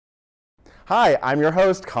Hi, I'm your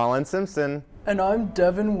host, Colin Simpson. And I'm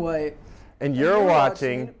Devin White. And you're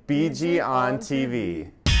watching BG on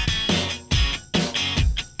TV.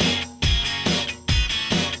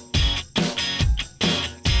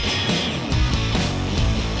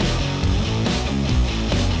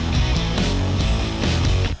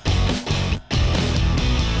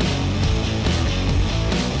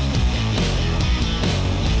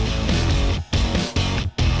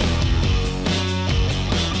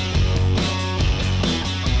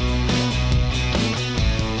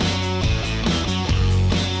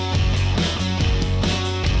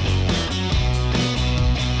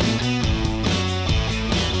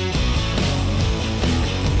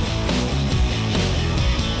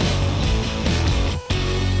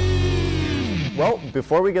 Well,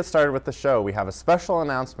 before we get started with the show, we have a special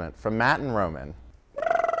announcement from Matt and Roman.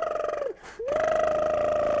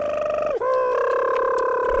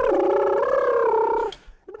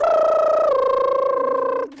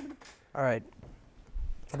 All right.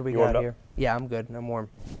 What do we got here? Yeah, I'm good. I'm warm.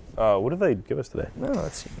 What did they give us today? No,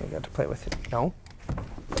 let's see. I got to play with it. No.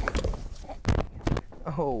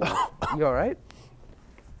 Oh, you all right?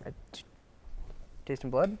 Tasting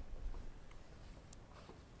blood?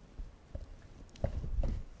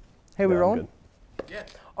 Hey, we rolling? Yeah.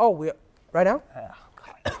 Oh, we right now?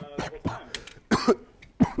 What time?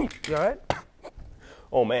 You all right?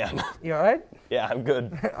 Oh man. You all right? Yeah, I'm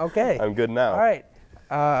good. Okay. I'm good now. All right.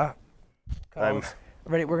 I'm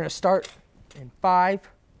Ready? We're gonna start in 5,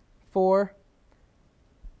 4,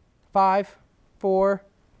 5, 4.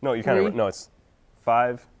 No, you kind of no. It's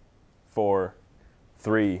 5, 4,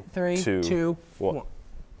 3, 3, 2, 1. 1.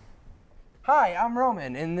 Hi, I'm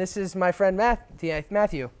Roman, and this is my friend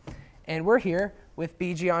Matthew, and we're here with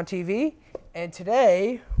BG on TV, and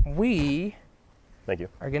today we Thank you.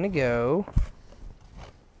 are gonna go.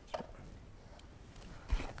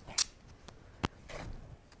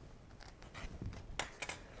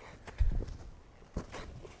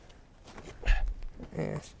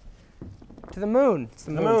 Yes. To the moon. It's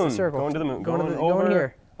the moon. It's the circle. Going to the moon. Going over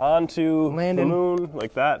here. onto Landing. the moon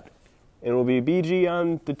like that. It will be BG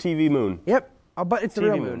on the TV moon. Yep. But it's the TV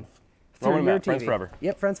real moon. moon. Roman Through your Matt, Friends TV. Forever.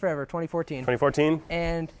 Yep. Friends Forever. 2014. 2014.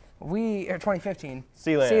 And we 2015.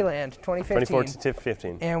 Sealand. 2015.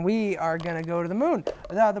 2015. And we are gonna go to the moon.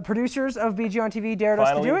 The producers of BG on TV dared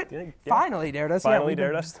us to do it. Yeah. Finally dared us. Finally we've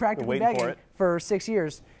dared been us. Practically We're waiting begging for it. 6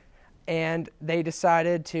 years, and they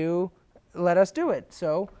decided to let us do it.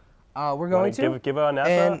 So we're going to give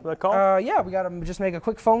NASA a call. Yeah, we got to just make a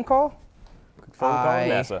quick phone call. Quick phone call to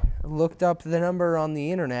NASA. Looked up the number on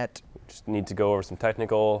the internet. Just need to go over some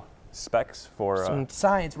technical specs for Some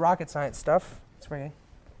science, rocket science stuff. It's ringing.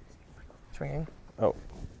 It's ringing. Oh.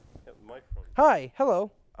 Hi,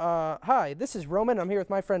 hello. Hi, this is Roman. I'm here with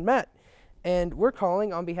my friend Matt, and we're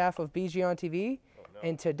calling on behalf of BG on TV. Oh, no.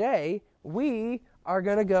 And today we are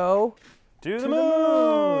gonna go to the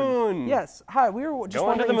moon. Yes. Hi, we were just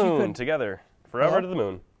going to the wondering if you moon could together, forever Hello? to the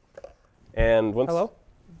moon. And once. Hello.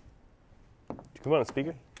 You come on a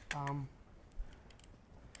speaker.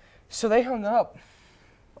 So they hung up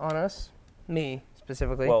on us, me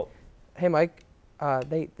specifically. Well, hey Mike,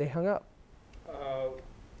 they hung up.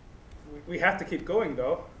 We have to keep going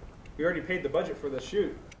though. We already paid the budget for the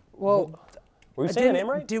shoot. Well, were you saying the name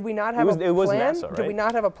right? Did we not have a plan? It was NASA, right? Did we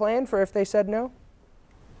not have a plan for if they said no?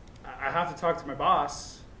 I have to talk to my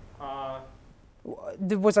boss.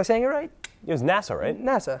 Was I saying it right? It was NASA, right?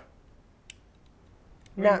 NASA.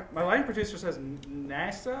 I mean, my line producer says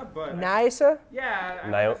NASA, but NASA? yeah,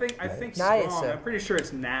 I think it's wrong. I'm pretty sure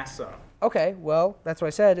it's NASA. Okay, well, that's what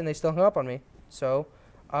I said, and they still hung up on me. So,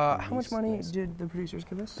 how much money did the producers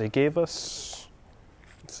give us? They gave us.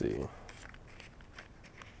 Let's see.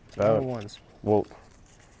 Number ones. Well,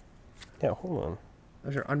 yeah. Hold on.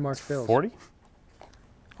 Those are unmarked bills. 40?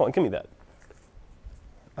 Hold on, give me that.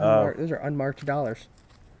 Those are unmarked dollars.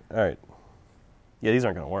 All right. Yeah, these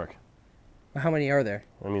aren't going to work. How many are there?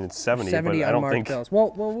 I mean, it's 70, 70 but I don't unmarked think. bills.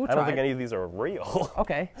 Well, we'll try. I don't think any of these are real.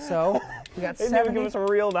 Okay, so we got They 70. didn't even give us some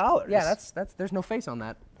real dollars. Yeah, that's. There's no face on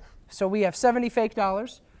that. So we have 70 fake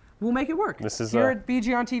dollars. We'll make it work. This is here at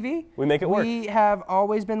BG on TV. We make it work. We have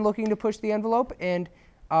always been looking to push the envelope and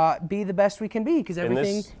be the best we can be, because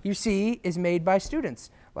everything you see is made by students,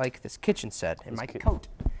 like this kitchen set and my coat.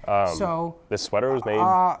 So this sweater was made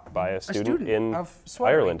by a student in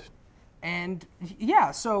Ireland. And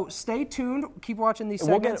yeah, so stay tuned. Keep watching these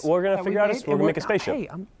segments. We're gonna figure out we're gonna make a spaceship. Hey,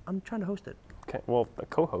 I'm trying to host it. Okay, well, a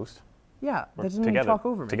co-host. Yeah, that doesn't mean talk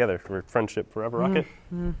over me. Together for friendship forever, rocket.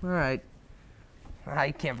 All right.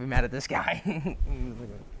 I can't be mad at this guy.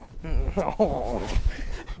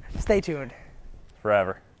 Stay tuned.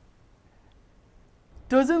 Forever.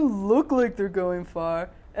 doesn't look like they're going far.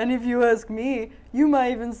 And if you ask me, you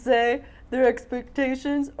might even say their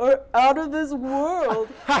expectations are out of this world.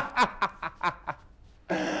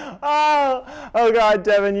 Oh God,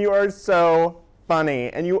 Devin, you are so funny,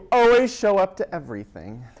 and you always show up to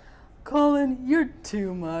everything. Colin, you're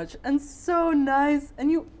too much and so nice,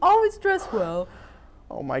 and you always dress well.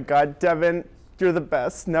 Oh my God, Devin, you're the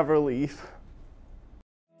best. Never leave.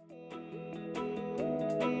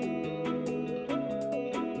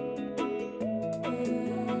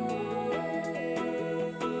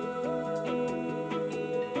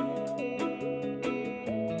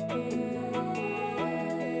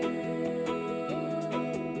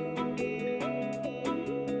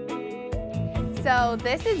 So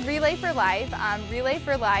this is Relay for Life. Relay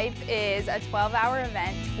for Life is a 12-hour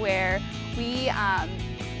event where we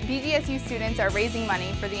BGSU students are raising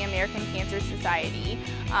money for the American Cancer Society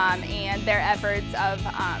and their efforts of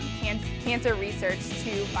cancer research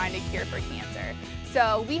to find a cure for cancer.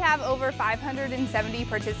 So we have over 570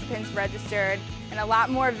 participants registered and a lot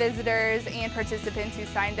more visitors and participants who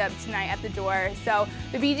signed up tonight at the door. So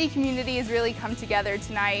the BG community has really come together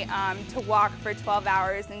tonight to walk for 12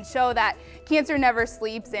 hours and show that cancer never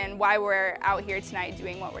sleeps and why we're out here tonight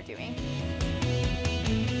doing what we're doing.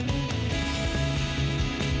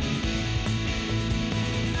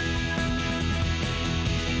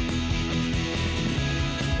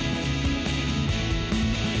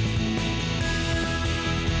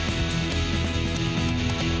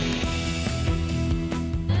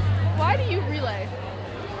 Why do you relay?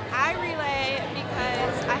 I relay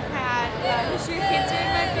because I've had a history of cancer in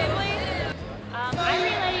my family. I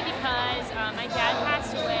relay because my dad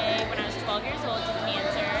passed away when I was 12 years old to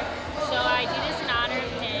cancer, so I do this in honor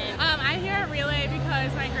of him. I'm here at relay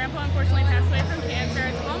because my grandpa unfortunately passed away from cancer.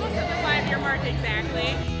 It's almost at the 5-year mark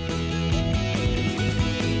exactly.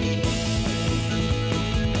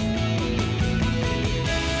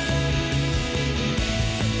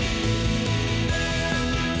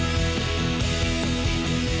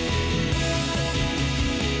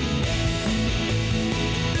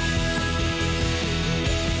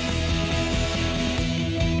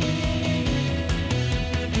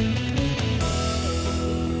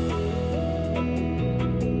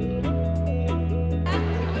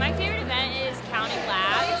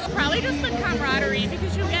 Just the camaraderie,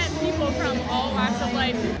 because you get people from all walks of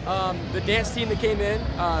life. The dance team that came in,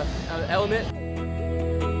 Element.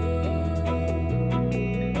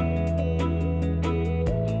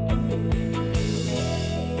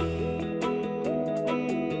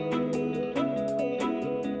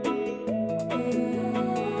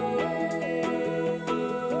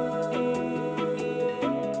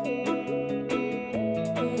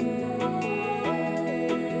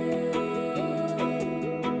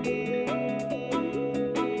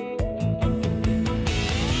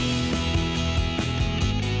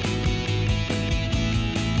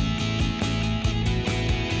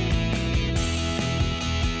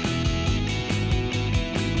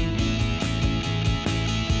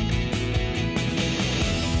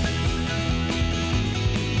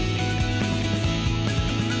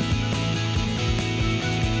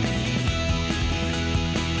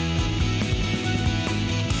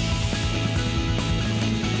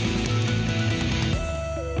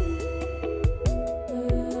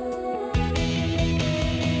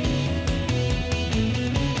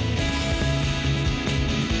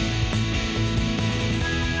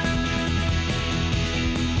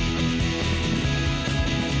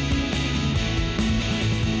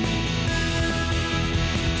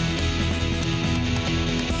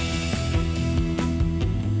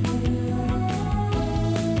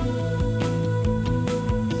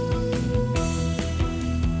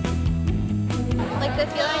 The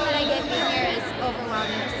feeling that I get being here is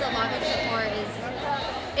overwhelming. Just the love and support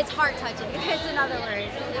it's heart-touching. It's another word.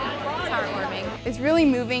 It's heartwarming. It's really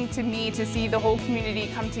moving to me to see the whole community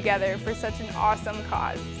come together for such an awesome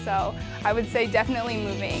cause. So I would say definitely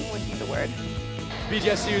moving would be the word.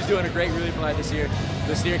 BGSU is doing a great Relay for Life this year.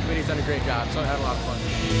 The steering committee's done a great job, so I'm having a lot of fun.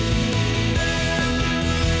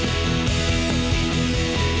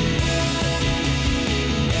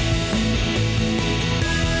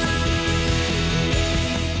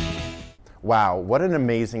 Wow, what an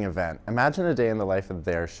amazing event. Imagine a day in the life of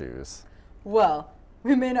their shoes. Well,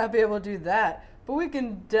 we may not be able to do that, but we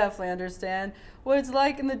can definitely understand what it's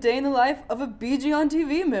like in the day in the life of a BG on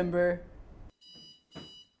TV member.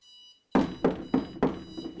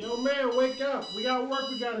 Yo man, wake up. We got work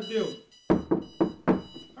we gotta do.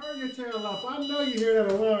 Hurry your tail up. I know you hear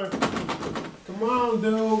that alarm. Come on,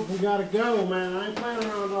 dude. We gotta go, man. I ain't playing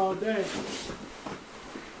around all day.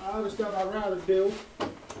 Other stuff I'd rather do.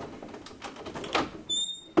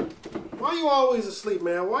 Why you always asleep,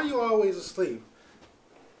 man? Why you always asleep?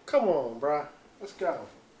 Come on, bruh. Let's go.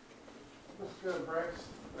 What's good, Brax?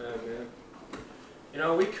 Man. You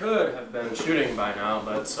know, we could have been shooting by now,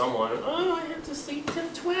 but someone, oh, I have to sleep till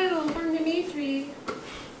 12 on Dimitri.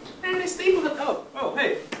 Man, I sleep with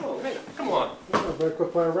hey, come on. I better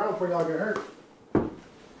quit playing around before y'all get hurt.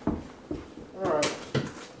 Alright.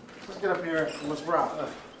 Let's get up here and let's rock.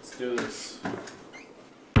 Let's do this.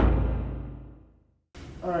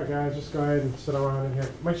 Alright, guys, just go ahead and sit around in here.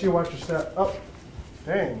 Make sure you watch your step. Oh,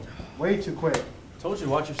 dang. Way too quick. Told you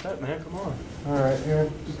to watch your step, man. Come on. Alright, here.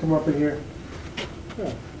 Just come up in here.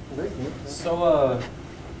 Yeah, So,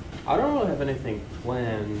 I don't really have anything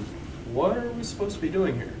planned. What are we supposed to be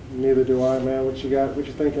doing here? Neither do I, man. What you got? What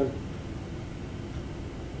you thinking?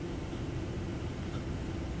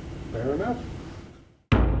 Fair enough.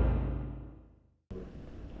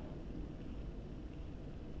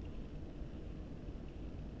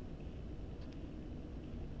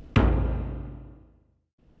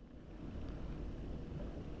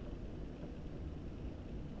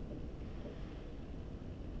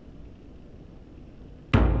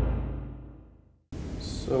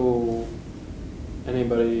 So,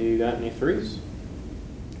 anybody got any threes?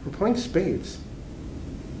 We're playing spades.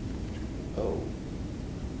 Oh.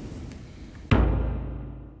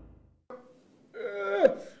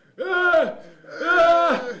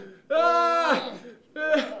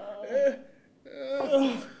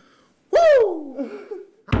 Woo!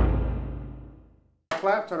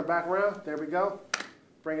 Clap, turn it back around. There we go.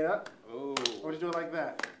 Bring it up. Oh. Or just do it like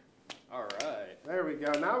that. All right. There we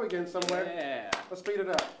go. Now we're getting somewhere. Yeah. Let's speed it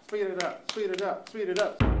up. Speed it up. Speed it up. Speed it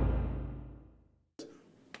up.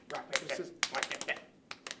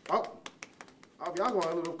 Oh. Oh, y'all going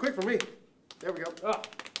a little quick for me. There we go.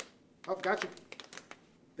 Oh, got you.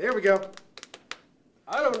 There we go.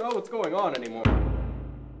 I don't know what's going on anymore.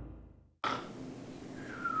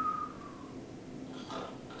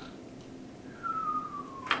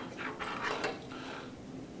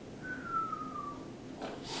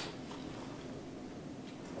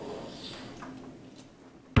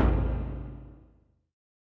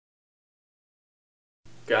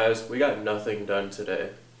 Guys, we got nothing done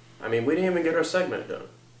today. I mean, we didn't even get our segment done.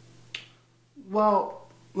 Well,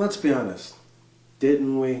 let's be honest.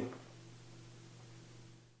 Didn't we?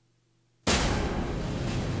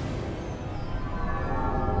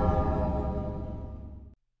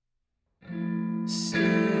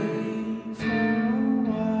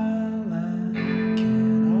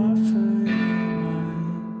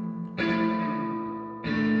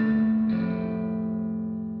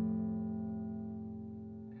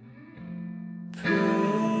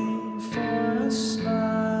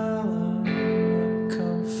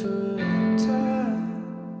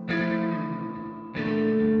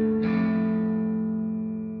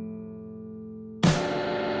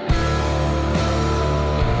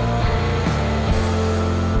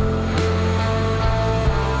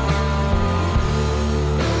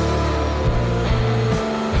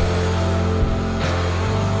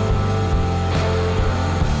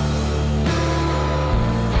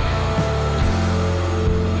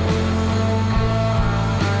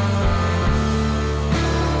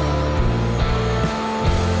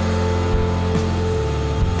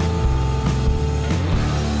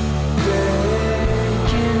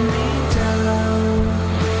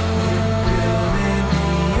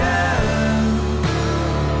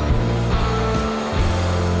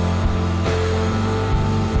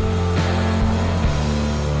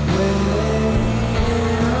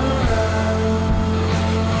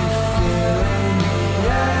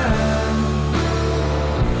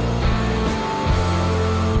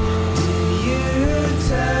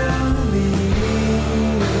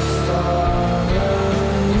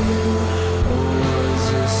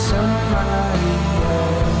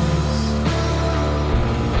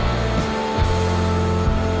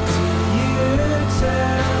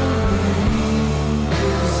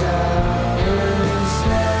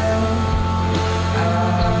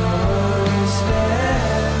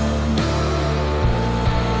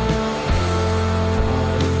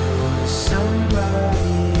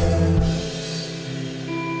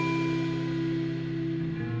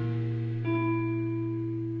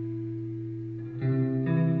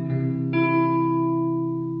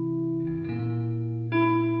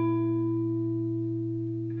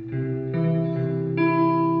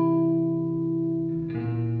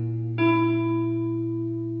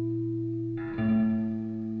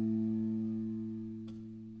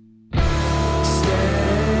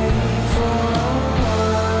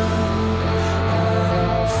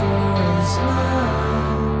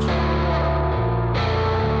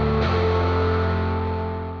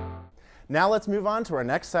 Now let's move on to our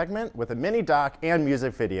next segment with a mini doc and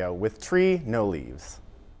music video with Tree No Leaves.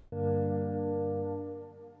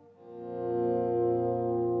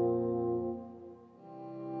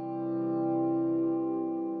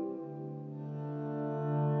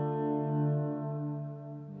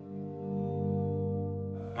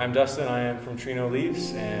 I'm Dustin, I am from Tree No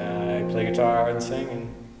Leaves, and I play guitar and sing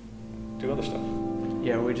and do other stuff.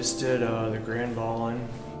 Yeah, we just did the Grand Ballin'.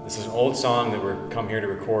 This is an old song that we're come here to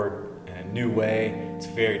record in a new way. It's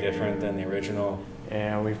very different than the original.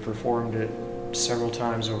 And we've performed it several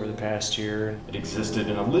times over the past year. It existed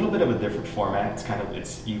in a little bit of a different format.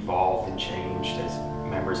 It's evolved and changed as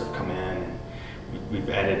members have come in, and we've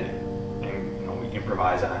added, and we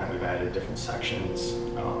improvise on it. We've added different sections.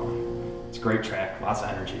 It's a great track, lots of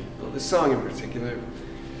energy. Well, this song in particular,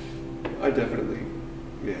 I definitely,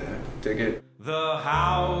 dig it. The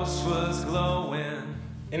house was glowing.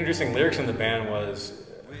 Introducing lyrics in the band was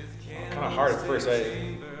kind of hard at first.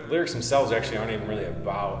 The lyrics themselves actually aren't even really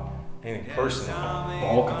about anything personal. The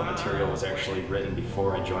bulk of the material was actually written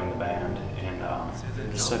before I joined the band, and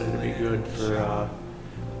we decided to be good for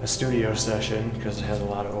a studio session because it has a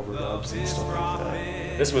lot of overdubs and stuff like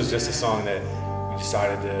that. This was just a song that we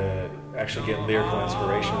decided to actually get lyrical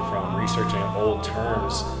inspiration from researching old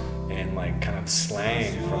terms and like kind of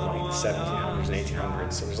slang from like the 1700s and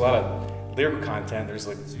 1800s. So there's a lot of lyrical content. There's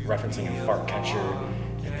like referencing a fart catcher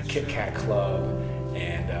and the Kit Kat Club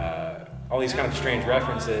and all these kind of strange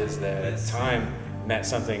references that at the time meant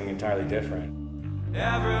something entirely different.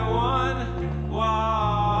 Everyone watch,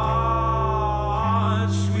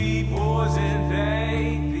 sweet boys and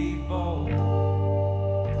they people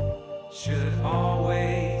should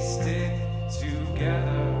always stick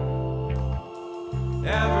together.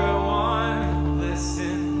 Everyone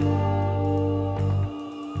listen.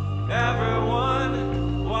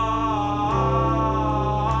 Everyone watch,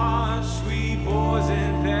 sweet boys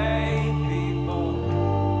and they people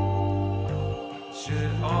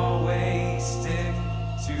should always stick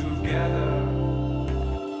together.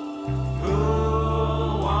 Who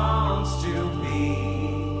wants to be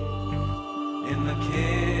in the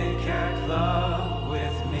Kit Kat Club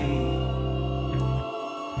with me?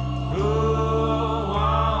 Who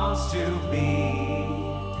wants to be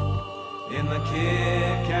in the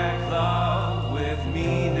Kit Kat Club with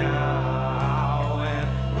me now? And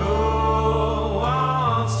who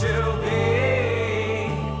wants to be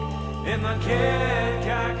in the Kit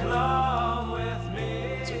Kat Club with me?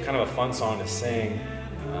 It's kind of a fun song to sing.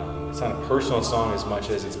 It's not a personal song as much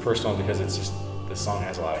as it's personal because it's just, the song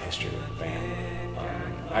has a lot of history with the band.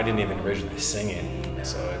 I didn't even originally sing it,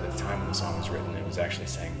 so at the time when the song was written, it was actually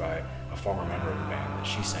sang by a former member of the band that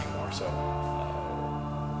she sang more, so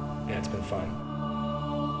yeah, it's been fun.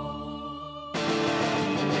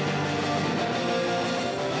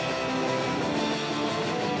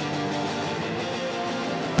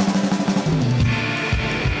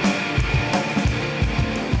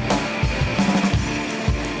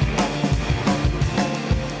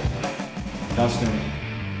 Dustin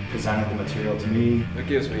presented the material to me. It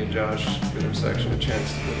gives me and Josh, rhythm section, a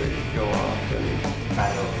chance to really go off and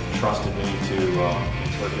kind of trusted me to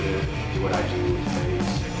interpret it, do what I do with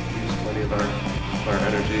bass. Use plenty of our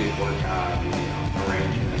energy, work on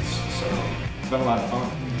arrangements, so it's been a lot of fun.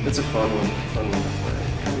 It's a fun one to play.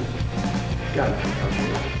 Got it pretty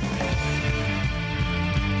comfortable.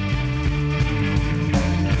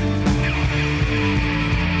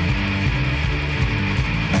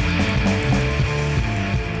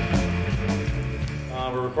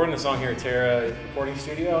 We're recording the song here at Terra Recording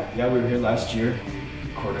Studio. Yeah, we were here last year,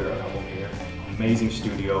 recorded our album here. Amazing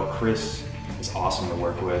studio. Chris is awesome to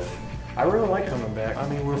work with. I really like coming back. I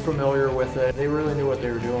mean, we're familiar with it. They really knew what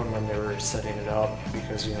they were doing when they were setting it up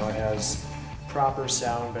because, it has proper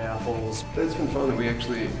sound baffles. It's been fun that we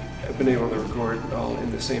actually have been able to record all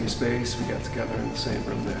in the same space. We got together in the same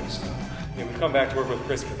room there, so. Yeah, we've come back to work with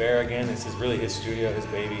Chris Cavera again. This is really his studio, his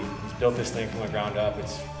baby. He's built this thing from the ground up.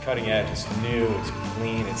 It's cutting edge, it's new, it's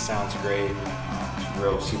clean, it sounds great. It's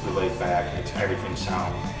real super laid back. Makes everything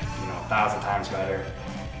sound, 1,000 times better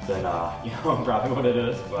than, probably what it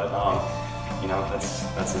is. But,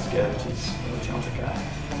 that's his gift. He's a really talented guy.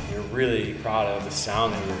 We're really proud of the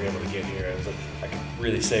sound that we were able to get here. I could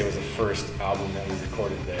really say it was the first album that we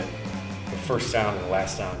recorded that the first sound and the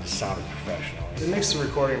last sound just sounded professional. It makes the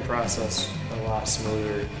recording process a lot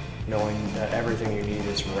smoother, knowing that everything you need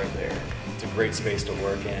is right there. It's a great space to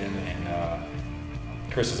work in, and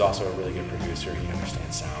Chris is also a really good producer. He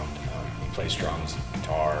understands sound. He plays drums,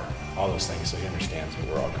 guitar, all those things, so he understands what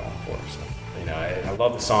we're all going for. So, I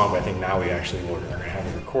love the song, but I think now we actually are going to have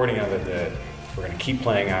a recording of it that we're going to keep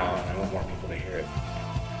playing out, and I want more people to hear it.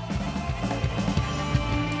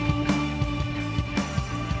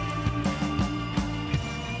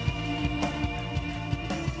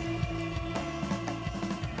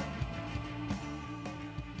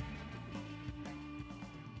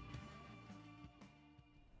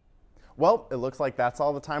 Well, it looks like that's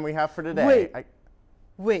all the time we have for today.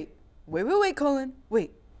 Wait, Colin.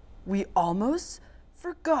 Wait, we almost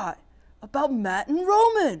forgot about Matt and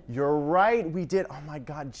Roman. You're right, we did. Oh my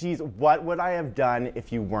God, geez, what would I have done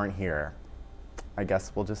if you weren't here? I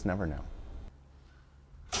guess we'll just never know.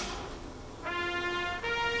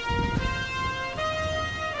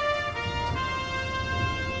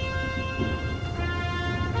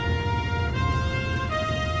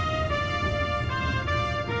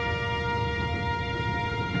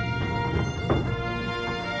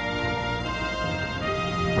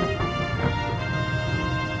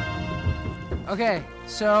 Okay,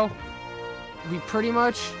 so we pretty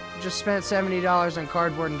much just spent $70 on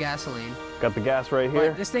cardboard and gasoline. Got the gas right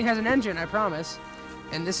here. But this thing has an engine, I promise.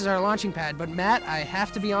 And this is our launching pad. But Matt, I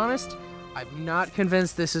have to be honest, I'm not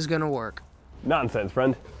convinced this is gonna work. Nonsense,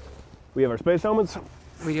 friend. We have our space helmets.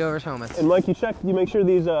 We do have our helmets. And Mike, you checked, you make sure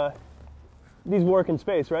these work in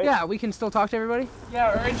space, right? Yeah, we can still talk to everybody?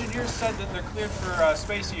 Yeah, our engineers said that they're cleared for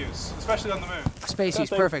space use, especially on the moon. Space use,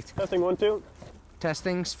 perfect. Testing 1, 2.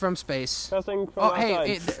 Testing from space. Testing from outside.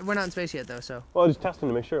 Hey, we're not in space yet, though, so. Well, just testing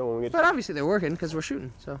to make sure when we get. But obviously they're working because we're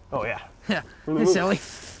shooting, so. Oh yeah. Yeah. It's silly.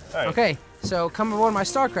 All right. Okay, so come aboard my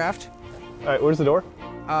StarCraft. All right, where's the door?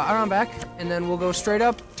 Around back, and then we'll go straight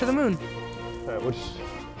up to the moon. All right,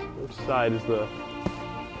 which side is the door?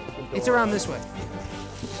 It's around this way.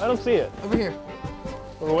 I don't see it. Over here.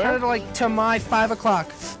 Over where? Kind of like to my 5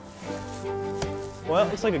 o'clock. Well,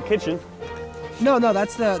 it looks like a kitchen. No,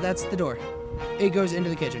 that's the door. It goes into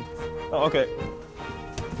the kitchen. Oh, okay.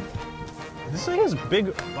 This thing has a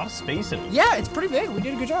lot of space in it. Yeah, it's pretty big. We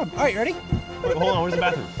did a good job. All right, you ready? Wait, hold on, where's the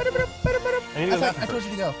bathroom? I told you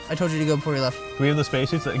to go. I told you to go before we left. Do we have the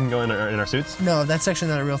spacesuits that can go in our suits? No, that's actually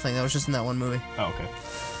not a real thing. That was just in that one movie. Oh, okay.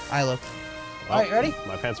 I looked. All right, ready?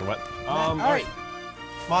 My pants are wet. All right.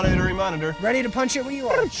 Monitor. Ready to punch it when you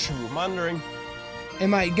are. Monitoring.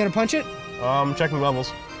 Am I gonna punch it? Checking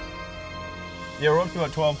levels. Yeah, we're up to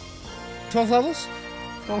about 12. 12 levels?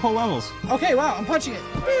 12 whole levels. Okay, wow, I'm punching it.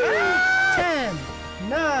 10,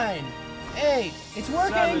 9, 8. It's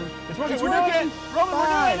working. 7. It's working. It's We're working. doing it. Roman, we're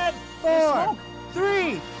doing it. 4,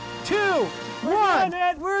 3, 2,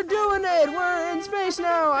 1. We're doing it. We're in space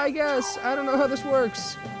now, I guess. I don't know how this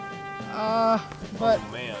works. But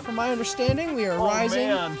from my understanding, we are rising.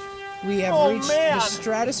 Man. We have reached the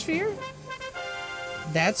stratosphere.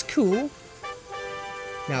 That's cool.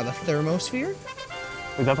 Now the thermosphere.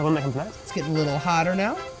 Is that the one that comes next? It's getting a little hotter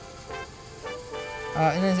now.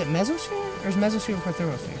 And then is it mesosphere? Or is mesosphere before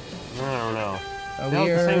thermosphere? I don't know. They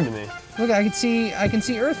look the same to me. Look, I can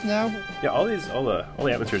see Earth now. Yeah, all the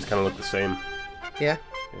atmospheres kind of look the same. Yeah.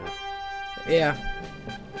 Yeah.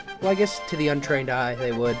 Well, I guess to the untrained eye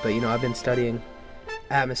they would, but you know, I've been studying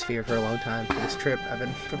atmosphere for a long time for this trip. I've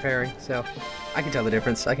been preparing, so I can tell the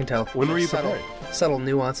difference. I can tell. When were you preparing? Subtle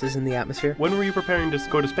nuances in the atmosphere. When were you preparing to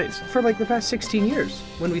go to space? For like the past 16 years,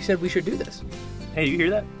 when we said we should do this. Hey, you hear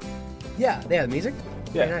that? Yeah, the music.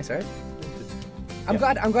 Yeah. Very nice, right? I'm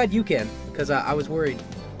glad you can, because I was worried.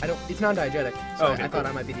 It's non-diegetic, so okay, I thought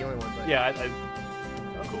I might be the only one. But. Yeah.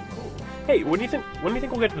 Oh, cool. Hey, when do you think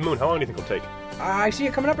we'll get to the moon? How long do you think it'll take? I see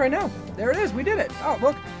it coming up right now. There it is. We did it. Oh,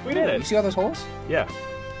 look. We did it. You see all those holes? Yeah.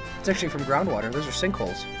 It's actually from groundwater. Those are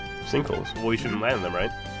sinkholes. Sinkholes? Well, we shouldn't land in them, right?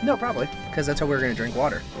 No, probably. Because that's how we're going to drink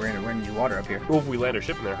water. We're going to need water up here. Well, if we land our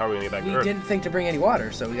ship in there, how are we going to get back to Earth? We didn't think to bring any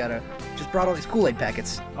water, so we just brought all these Kool-Aid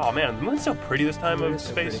packets. Oh, man. The moon's so pretty this time of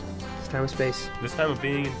space. This time of space. This time of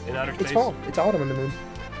being in outer space. It's fall. It's autumn on the moon.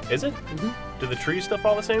 Is it? Mm-hmm. Do the trees still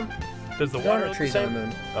fall the same? Does the water look the same? There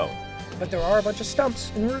are trees on the moon. Oh. But there are a bunch of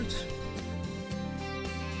stumps and roots.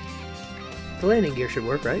 The landing gear should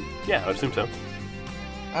work, right? Yeah, I assume so.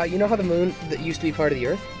 You know how the moon that used to be part of the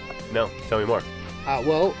Earth? No, tell me more.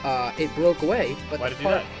 It broke away. But why did it do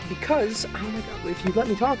that? Because, oh my God, if you let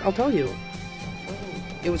me talk, I'll tell you.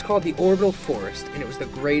 It was called the orbital forest, and it was the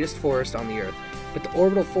greatest forest on the Earth. But the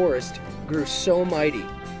orbital forest grew so mighty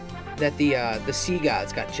that the sea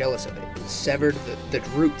gods got jealous of it and severed the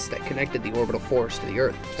roots that connected the orbital forest to the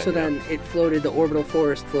Earth. So then the orbital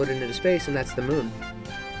forest floated into space, and that's the moon.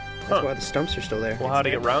 That's why the stumps are still there. Well, how'd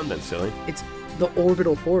it get round then, silly? It's the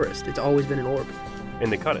orbital forest. It's always been in orbit. And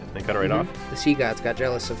they cut it. They cut it right off? The sea gods got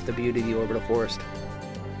jealous of the beauty of the orbital forest.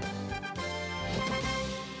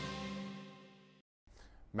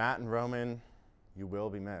 Matt and Roman, you will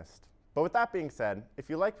be missed. But with that being said, if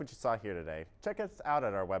you like what you saw here today, check us out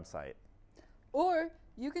at our website. Or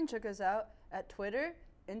you can check us out at Twitter,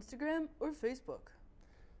 Instagram, or Facebook.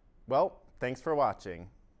 Well, thanks for watching.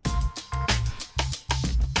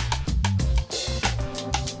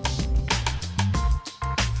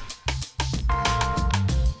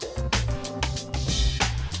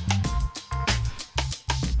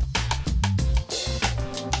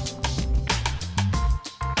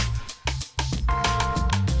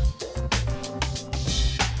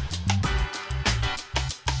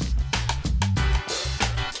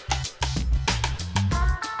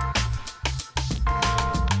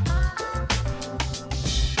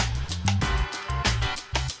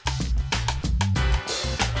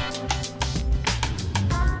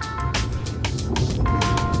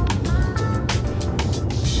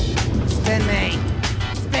 Spin me.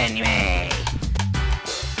 Spin me.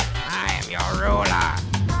 I am your ruler.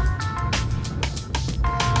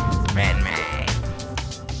 Spin me.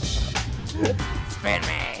 Spin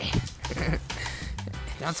me.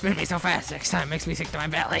 Don't spin me so fast next time. It makes me sick to my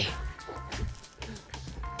belly.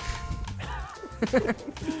 Narratively,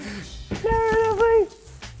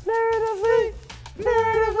 narratively,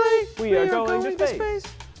 narratively, we are going to space.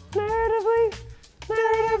 Narratively,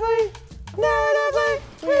 narratively, narratively,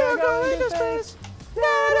 we are going to space.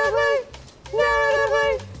 Narratively,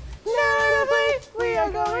 narratively, narratively, we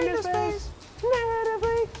are going to space.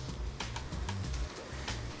 Narratively.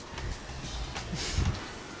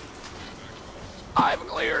 I'm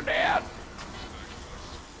clear, Dad.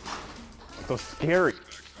 It's so scary.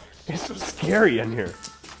 It's so scary in here.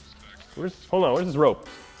 Hold on, where's this rope?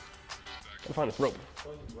 Gotta find this rope.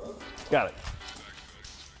 Got it.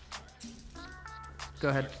 Go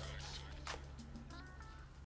ahead.